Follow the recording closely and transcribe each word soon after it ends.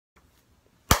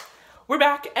We're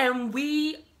back, and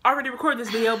we already recorded this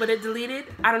video, but it deleted.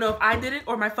 I don't know if I did it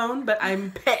or my phone, but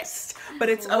I'm pissed. But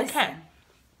it's okay.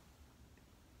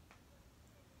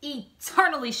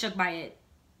 Eternally shook by it.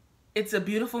 It's a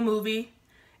beautiful movie.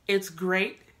 It's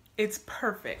great. It's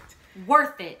perfect.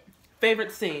 Worth it.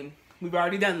 Favorite scene? We've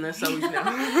already done this, so we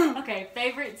know. Okay,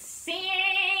 favorite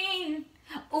scene.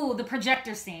 Ooh, the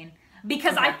projector scene.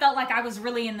 Because I felt like I was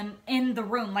really in the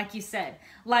room, like you said.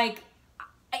 Like,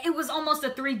 it was almost a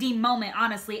 3D moment,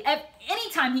 honestly.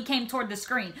 Anytime he came toward the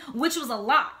screen, which was a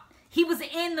lot. He was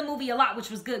in the movie a lot, which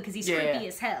was good because he's creepy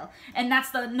as hell. And that's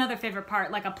another favorite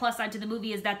part. Like, a plus side to the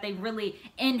movie is that they really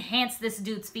enhanced this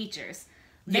dude's features.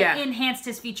 They enhanced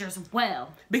his features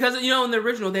well. Because, you know, in the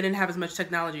original, they didn't have as much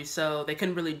technology, so they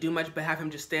couldn't really do much but have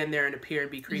him just stand there and appear and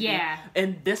be creepy. Yeah.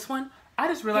 And this one, I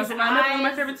just realized one of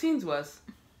my favorite scenes was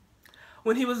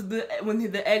when he was when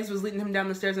the eggs was leading him down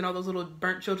the stairs and all those little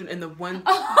burnt children and the one.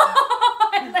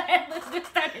 And the headless just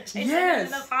started chasing him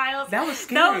in the files. That was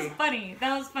scary. That was funny.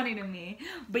 That was funny to me.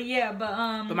 But yeah,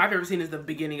 But my favorite scene is the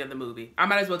beginning of the movie. I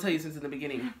might as well tell you since in the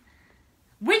beginning.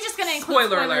 We're just gonna include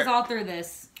spoilers all through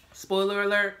this. Spoiler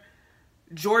alert.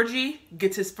 Georgie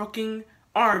gets his fucking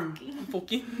arm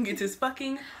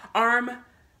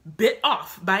bit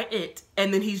off by it,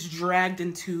 and then he's dragged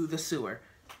into the sewer.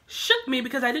 Shook me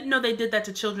because I didn't know they did that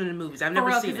to children in movies. I've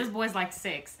never seen it. This boy's like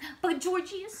 6. But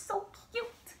Georgie is so cute.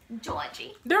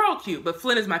 Georgie. They're all cute, but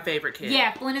Flynn is my favorite kid.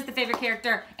 Yeah, Flynn is the favorite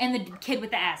character, and the kid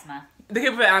with the asthma. The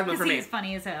kid with the asthma for me. He's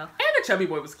funny as hell. And the chubby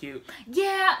boy was cute.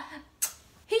 Yeah.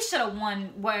 He should have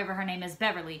won whatever her name is,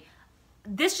 Beverly.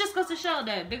 This just goes to show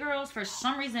that big girls, for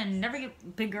some reason, never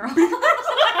get big girls.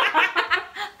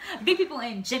 Big people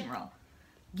in general.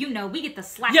 You know, we get the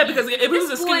slap. Yeah, because if he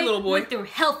was a skinny little boy. Went through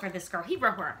hell for this girl. He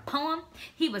wrote her a poem.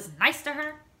 He was nice to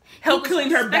her. Helped clean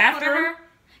her bathroom.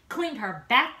 Cleaned her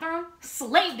bathroom.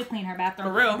 Slaved to clean her bathroom.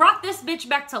 For real. Brought this bitch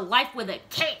back to life with a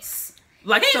case.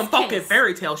 Like some fucking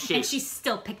fairy tale shit. And she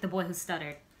still picked the boy who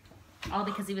stuttered. All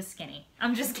because he was skinny.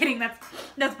 I'm just kidding.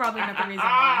 That's probably not the reason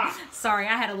why. Sorry,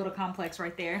 I had a little complex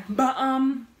right there. But,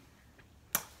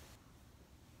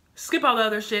 skip all the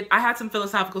other shit. I had some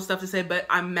philosophical stuff to say, but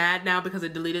I'm mad now because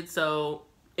it deleted. So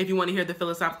if you want to hear the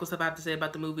philosophical stuff I have to say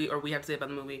about the movie, or we have to say about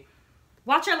the movie,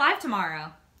 watch our live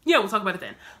tomorrow. Yeah, we'll talk about it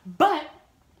then. But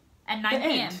at 9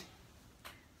 p.m.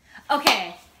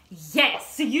 Okay.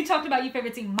 Yes. So you talked about your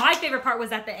favorite scene. My favorite part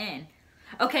was at the end.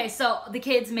 Okay, so the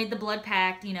kids made the blood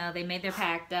pact. You know, they made their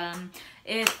pact.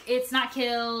 If it's not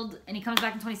killed and he comes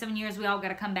back in 27 years, we all got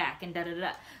to come back and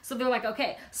da-da-da-da. So they're like,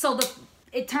 okay. So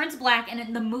it turns black, and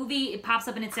in the movie, it pops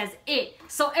up and it says it.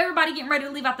 So everybody getting ready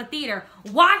to leave out the theater.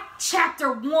 Why?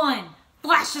 Chapter 1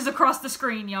 flashes across the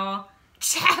screen, y'all.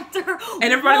 Chapter 1.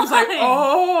 And everybody was like,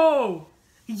 oh.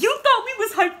 You thought we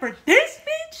was hyped for this,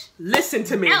 bitch? Listen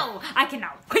to me. No, I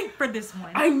cannot wait for this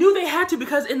one. I knew they had to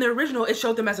because in the original, it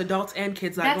showed them as adults and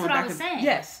kids. Like, that's going what back I was saying.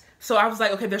 Yes. So I was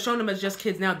like, okay, they're showing them as just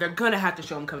kids now. They're going to have to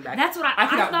show them coming back. That's what I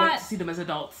cannot wait to see them as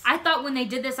adults. I thought when they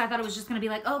did this, I thought it was just going to be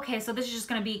like, okay, so this is just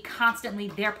going to be constantly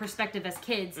their perspective as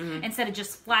kids instead of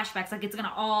just flashbacks. Like, it's going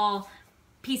to all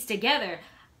piece together.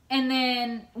 And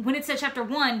then when it said chapter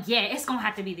 1, yeah, it's going to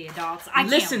have to be the adults. I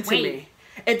can't wait. Listen to me.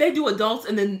 If they do adults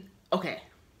and then, okay.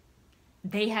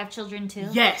 They have children too?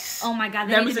 Yes. Oh my God.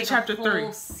 They need to make a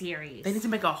whole series. They need to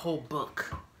make a whole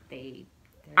book.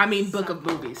 Book of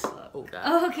movies. Oh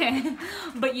God. Okay.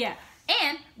 But yeah.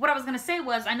 And what I was going to say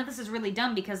was, I know this is really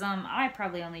dumb because I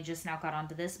probably only just now got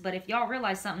onto this, but if y'all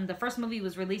realize something, the first movie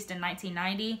was released in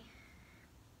 1990.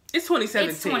 It's 2017.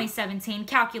 It's 2017.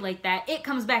 Calculate that. It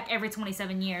comes back every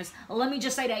 27 years. Let me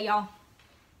just say that, y'all.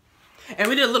 And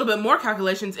we did a little bit more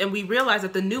calculations, and we realized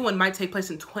that the new one might take place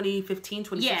in 2015,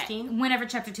 2016. Yeah, whenever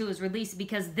chapter 2 is released,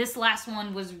 because this last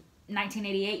one was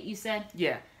 1988, you said?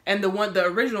 Yeah. And the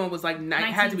original was like,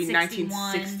 had to be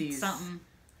 1960s. Something.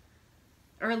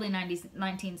 Early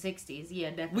 1960s,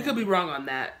 yeah, definitely. We could be wrong on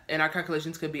that, and our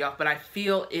calculations could be off, but I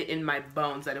feel it in my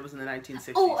bones that it was in the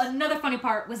 1960s. Oh, another funny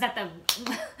part was that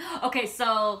okay,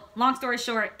 so, long story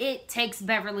short, it takes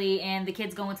Beverly, and the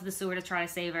kids go into the sewer to try to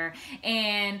save her,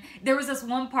 and there was this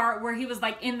one part where he was,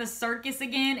 like, in the circus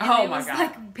again, and it was,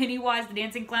 like, Pennywise the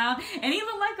dancing clown, and he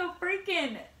looked like a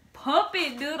freaking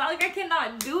puppet, dude. Like, I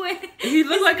cannot do it. He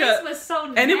looked like a... was so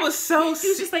nasty. And it was so... He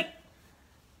was just, like...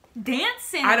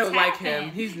 dancing. I don't like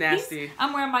him. He's nasty.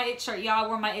 I'm wearing my It shirt. Y'all, I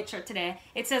wore my It shirt today.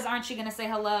 It says, aren't you gonna say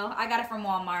hello? I got it from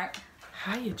Walmart.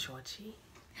 Hiya, Georgie.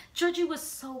 Georgie was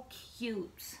so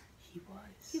cute. He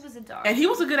was. He was a dog. And he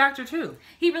was a good actor, too.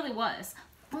 He really was.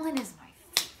 Flynn is my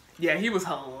favorite. Yeah, he was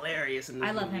hilarious in this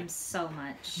movie. I love him so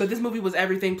much. But this movie was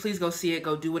everything. Please go see it.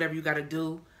 Go do whatever you gotta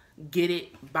do. get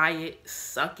it, buy it,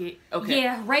 suck it. Okay.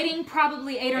 Yeah, rating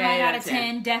probably 8 or 9 out of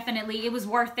 10. Definitely. It was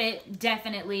worth it.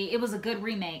 Definitely. It was a good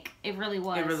remake. It really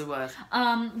was. It really was.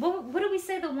 What did we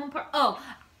say the one part? Oh,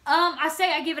 I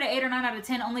say I give it an 8 or 9 out of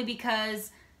 10 only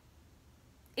because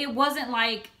it wasn't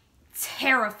like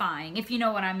terrifying, if you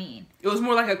know what I mean. It was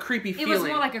more like a creepy feeling. It was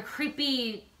more like a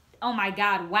creepy, oh my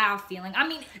god, wow feeling. I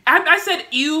mean, I said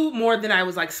ew more than I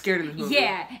was like scared in the movie.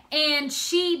 Yeah, and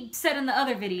she said in the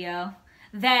other video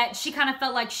that she kind of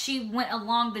felt like she went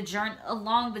along the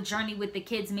journey with the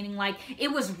kids, meaning like it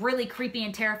was really creepy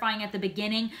and terrifying at the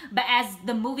beginning, but as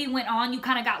the movie went on, you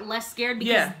kind of got less scared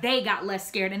because they got less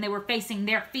scared and they were facing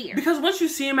their fear. Because once you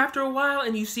see him after a while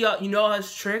and you see all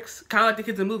his tricks, kind of like the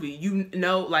kids in the movie, you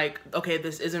know, like, okay,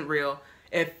 this isn't real.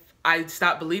 If I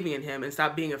stop believing in him and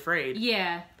stop being afraid.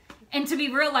 Yeah. And to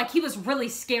be real, like, he was really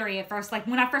scary at first. Like,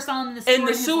 when I first saw him in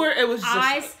the sewer, it was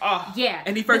eyes, just, oh. Yeah.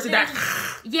 And he first did that.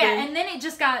 Yeah, and then it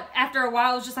just got, after a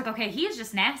while, it was just like, okay, he is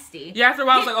just nasty. Yeah, after a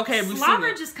while, I was like, okay, we've seen it.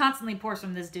 Slobber just constantly pours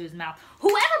from this dude's mouth.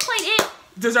 Whoever played it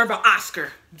deserve an Oscar.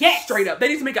 Yes. Straight up. They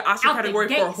need to make an Oscar category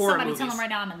for horror movies. Somebody tell him right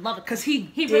now I'm in love with him. Because he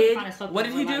did, really kind of what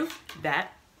did he do?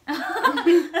 That.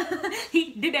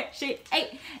 He did that shit.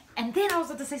 Hey, and then I was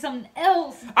about to say something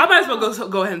else. I might as well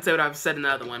go ahead and say what I've said in the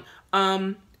other one.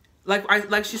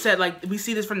 Like she said, like, we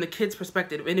see this from the kids'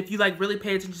 perspective, and if you like really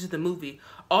pay attention to the movie,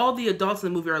 all the adults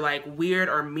in the movie are like weird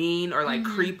or mean or like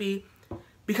creepy,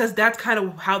 because that's kind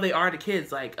of how they are to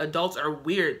kids. Like, adults are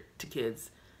weird to kids.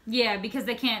 Yeah, because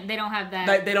they don't have that.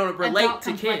 Like, they don't relate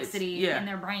to kids. Yeah. In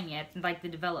their brain yet, like the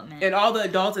development. And all the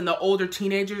adults and the older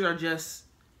teenagers are just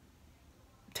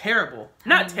terrible.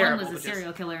 Not terrible. One was a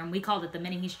serial killer, and we called it the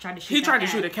minute he tried to shoot. He tried to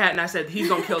shoot a cat, and I said he's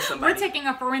gonna kill somebody. We're taking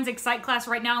a forensic psych class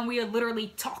right now, and we are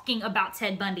literally talking about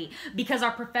Ted Bundy because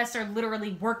our professor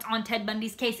literally worked on Ted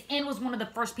Bundy's case and was one of the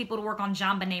first people to work on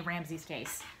JonBenet Ramsey's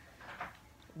case.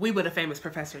 We were the famous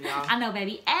professor, y'all. I know,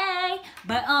 baby. Hey,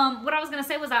 but what I was gonna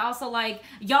say was I also like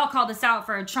y'all called us out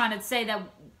for trying to say that.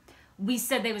 We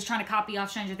said they was trying to copy off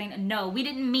Stranger Things. No, we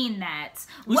didn't mean that.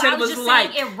 We said it was just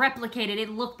like saying it replicated. It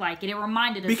looked like it. It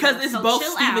reminded us. Because it's both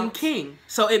Stephen King,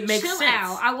 so it makes sense. Chill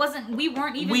out. We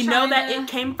weren't even. We know that it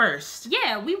came first.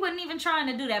 Yeah, we wasn't even trying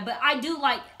to do that. But I do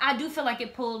feel like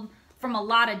it pulled from a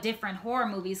lot of different horror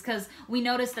movies because we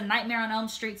noticed the Nightmare on Elm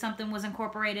Street, something was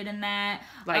incorporated in that.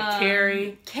 Like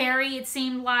Carrie. Carrie, it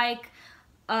seemed like.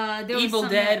 There Evil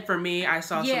Dead for me. I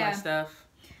saw some of that stuff.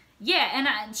 Yeah,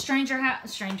 and Stranger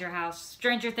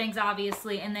Things,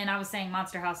 obviously, and then I was saying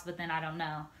Monster House, but then I don't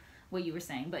know what you were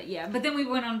saying, but yeah. But then we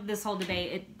went on this whole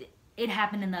debate. It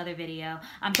happened in the other video.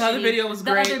 The other video was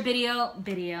great. The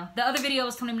other video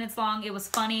was 20 minutes long. It was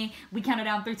funny. We counted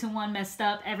down 3, 2, 1, messed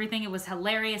up everything. It was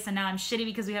hilarious, and now I'm shitty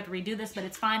because we have to redo this, but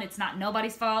it's fine. It's not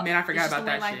nobody's fault. Man, I forgot about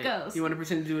that shit. Goes. You want to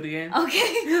pretend to do it again?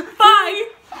 Okay. Bye.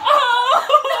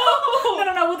 Oh!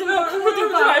 No, we'll do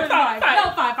 5.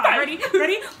 No, 5. Ready?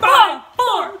 5,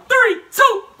 4, 3,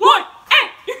 2, 1, hey!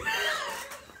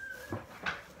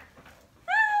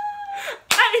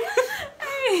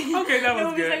 Okay, that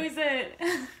was good. We said,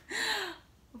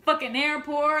 fucking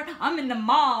airport. I'm in the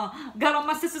mall. Got all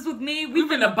my sisters with me.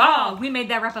 We've in the ball. We made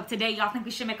that wrap up today. Y'all think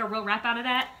we should make a real rap out of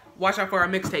that? Watch out for our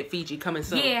mixtape, Fiji, coming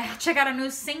soon. Yeah, check out our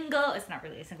new single. It's not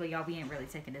really a single, y'all. We ain't really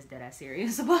taking this dead ass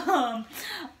serious.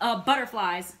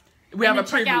 Butterflies. We have a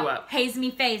preview up. Haze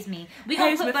Me, Phase Me. We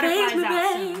gonna put Butterflies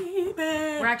out soon.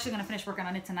 We're actually gonna finish working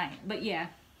on it tonight. But yeah.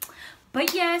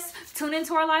 But yes, tune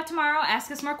into our live tomorrow.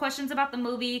 Ask us more questions about the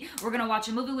movie. We're going to watch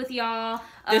a movie with y'all.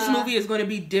 This movie is going to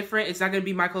be different. It's not going to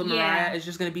be Michael and Mariah. It's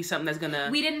just going to be something that's going to...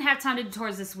 We didn't have time to do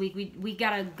tours this week. We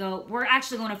got to go. We're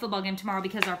actually going to a football game tomorrow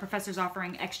because our professor's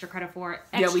offering extra credit for it.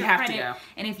 Yeah, we have to go.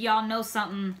 And if y'all know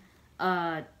something...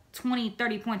 20,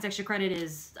 30 points extra credit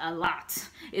is a lot.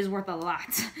 Is worth a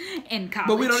lot in college.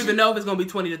 But we don't even know if it's going to be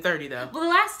 20 to 30, though. Well, the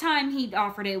last time he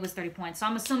offered it was 30 points. So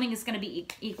I'm assuming it's going to be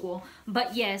equal.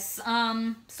 But yes,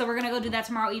 so we're going to go do that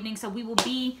tomorrow evening. So we will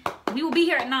be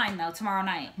here at 9, though, tomorrow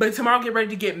night. But tomorrow, get ready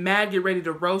to get mad, get ready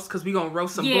to roast, because we're going to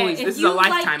roast some bullies. This is a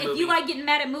Lifetime movie. If you like getting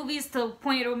mad at movies to the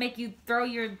point it'll make you throw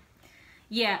your...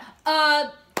 Yeah.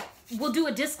 We'll do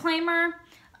a disclaimer.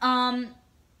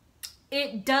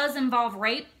 It does involve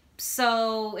rape.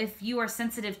 So if you are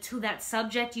sensitive to that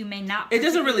subject, you may not. It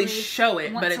doesn't really show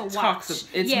it, but it talks.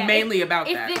 It's mainly about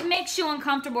that. If it makes you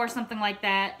uncomfortable or something like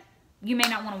that, you may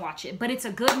not want to watch it. But it's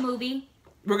a good movie.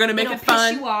 We're gonna make it fun. It'll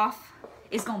piss you off.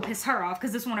 It's gonna piss her off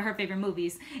because it's one of her favorite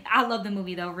movies. I love the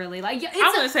movie though, really. Like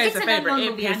I wouldn't say it's a favorite.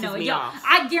 It pisses me off.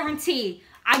 I guarantee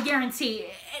I guarantee,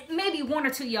 maybe one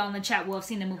or two of y'all in the chat will have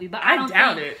seen the movie, but I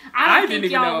doubt it. I don't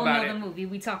think y'all will know the movie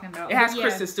we talking about. It has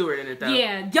Kristen Stewart in it, though.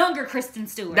 Yeah, younger Kristen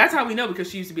Stewart. That's how we know, because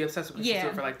she used to be obsessed with Kristen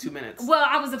Stewart for like 2 minutes. Well,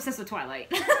 I was obsessed with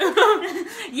Twilight.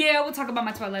 Yeah, we'll talk about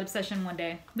my Twilight obsession one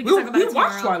day. We can talk about it tomorrow.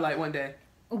 We'll watch Twilight one day.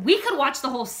 We could watch the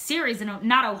whole series in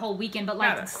not a whole weekend, but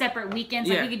like separate weekends.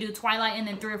 Like we could do Twilight and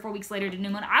then 3 or 4 weeks later do New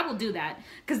Moon. I will do that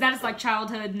because that is like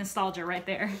childhood nostalgia right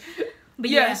there. But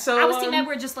yeah, so I was Team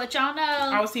Edward, just to let y'all know.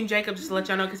 I was Team Jacob, just to let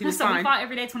y'all know, because he was fine. So we fought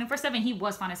every day, 24/7. He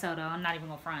was fine as hell, though. I'm not even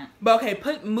gonna front. But okay,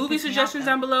 put movie suggestions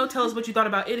down below. Tell us what you thought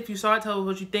about it. If you saw it, tell us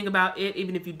what you think about it.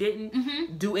 Even if you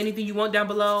didn't, do anything you want down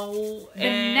below. The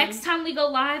next time we go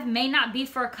live may not be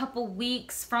for a couple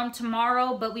weeks from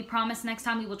tomorrow, but we promise next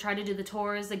time we will try to do the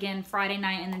tours again Friday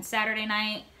night and then Saturday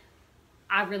night.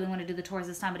 I really want to do the tours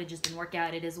this time, but it just didn't work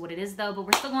out. It is what it is, though. But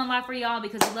we're still going live for y'all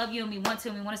because we love you and we want to,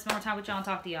 and we want to spend more time with y'all and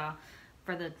talk to y'all.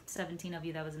 For the 17 of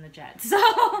you that was in the chat. So,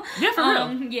 yeah, for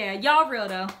real. Yeah, y'all real,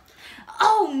 though.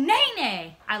 Oh,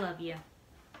 Nene! I love you.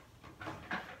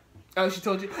 Oh, she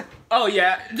told you? Oh,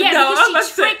 yeah. Yeah, no, I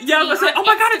was going to say, oh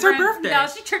my God, it's her birthday. No,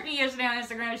 she tricked me yesterday on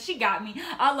Instagram. She got me.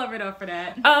 I love her, though, for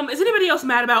that. Is anybody else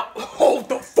mad about... Hold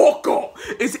the fuck up!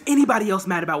 Is anybody else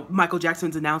mad about Michael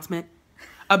Jackson's announcement?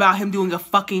 About him doing a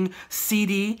fucking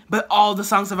CD, but all the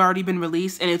songs have already been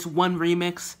released, and it's one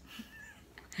remix?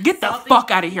 Get the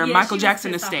fuck out of here, Michael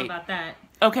Jackson estate. About that.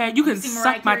 Okay, you can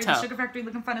suck my toe. Sugar Factory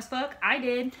looking fun as fuck. I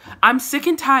did. I'm sick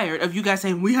and tired of you guys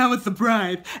saying we have a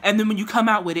surprise, and then when you come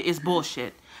out with it, it's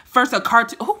bullshit. First, a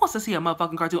cartoon. Who wants to see a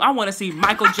motherfucking cartoon? I want to see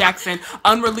Michael Jackson,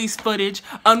 unreleased footage,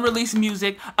 unreleased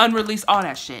music, unreleased all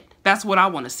that shit. That's what I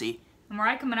want to see.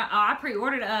 Mariah coming out. Oh, I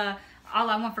pre-ordered All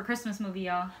I Want for Christmas movie,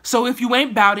 y'all. So if you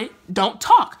ain't about it, don't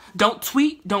talk. Don't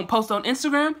tweet. Don't post on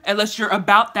Instagram unless you're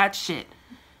about that shit.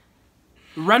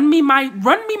 Run me my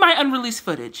unreleased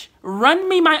footage. Run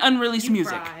me my unreleased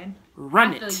music.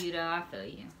 Run it. I feel you, though. I feel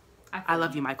you. I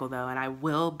love you, Michael, though, and I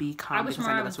will be calm because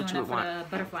I know that's what you would want. For the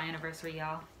butterfly anniversary,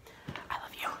 y'all. I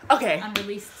love you. Okay.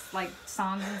 Unreleased like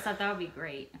songs and stuff. That would be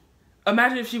great.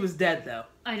 Imagine if she was dead, though.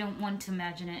 I don't want to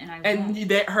imagine it,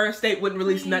 and her estate wouldn't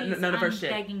release none of her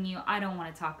shit. I'm begging you. I don't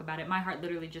want to talk about it. My heart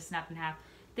literally just snapped in half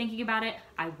thinking about it.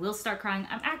 I will start crying.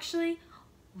 I'm actually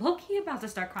low-key about to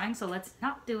start crying, so let's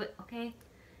not do it, okay?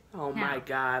 Oh my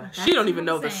God. She don't even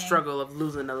know the struggle of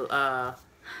losing her love.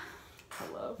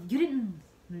 You didn't...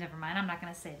 Never mind, I'm not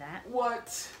going to say that.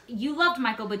 What? You loved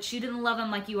Michael, but you didn't love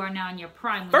him like you are now in your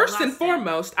prime. First and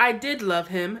foremost, I did love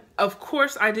him. Of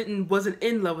course, I wasn't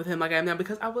in love with him like I am now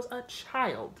because I was a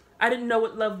child. I didn't know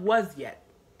what love was yet.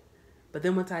 But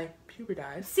then once I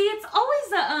pubertized... See, it's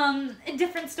always a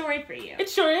different story for you. It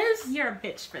sure is. You're a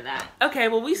bitch for that. Okay,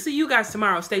 well, we see you guys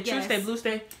tomorrow. Stay true, stay blue,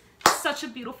 stay... Such a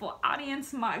beautiful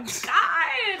audience, my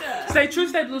God. Stay true,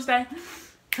 stay blue, stay...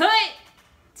 Cut.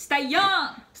 Stay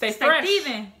young. Stay fresh.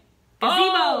 Thieving.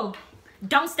 Gazebo.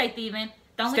 Don't stay thieving.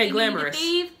 Don't stay glamorous.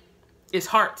 Thieve. It's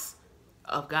hearts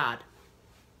of God.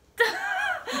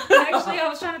 Actually, I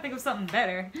was trying to think of something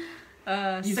better.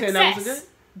 You said that was good?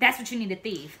 That's what you need to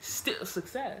thieve. Still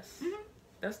success.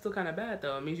 That's still kind of bad,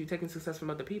 though. It means you're taking success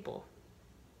from other people.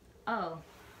 Oh.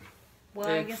 Well,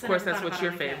 I guess of course, that's what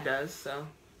your fave does, so...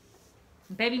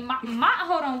 Baby, my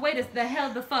hold on, wait the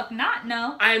hell the fuck not,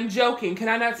 no. I'm joking. Can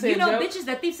I not say a joke? You know bitches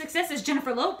that thieve success is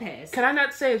Jennifer Lopez. Can I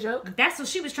not say a joke? That's what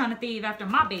she was trying to thieve after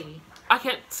my baby. I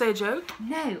can't say a joke?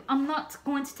 No, I'm not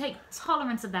going to take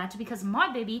tolerance of that because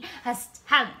my baby has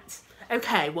talent.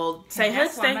 Okay, well, stay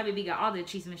hood, stay... That's why my baby got all the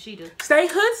achievements she does. Stay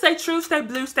hood, stay true, stay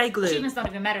blue, stay glue. Achievements don't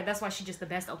even matter. That's why she's just the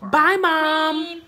best overall. Bye, Mom. Queen.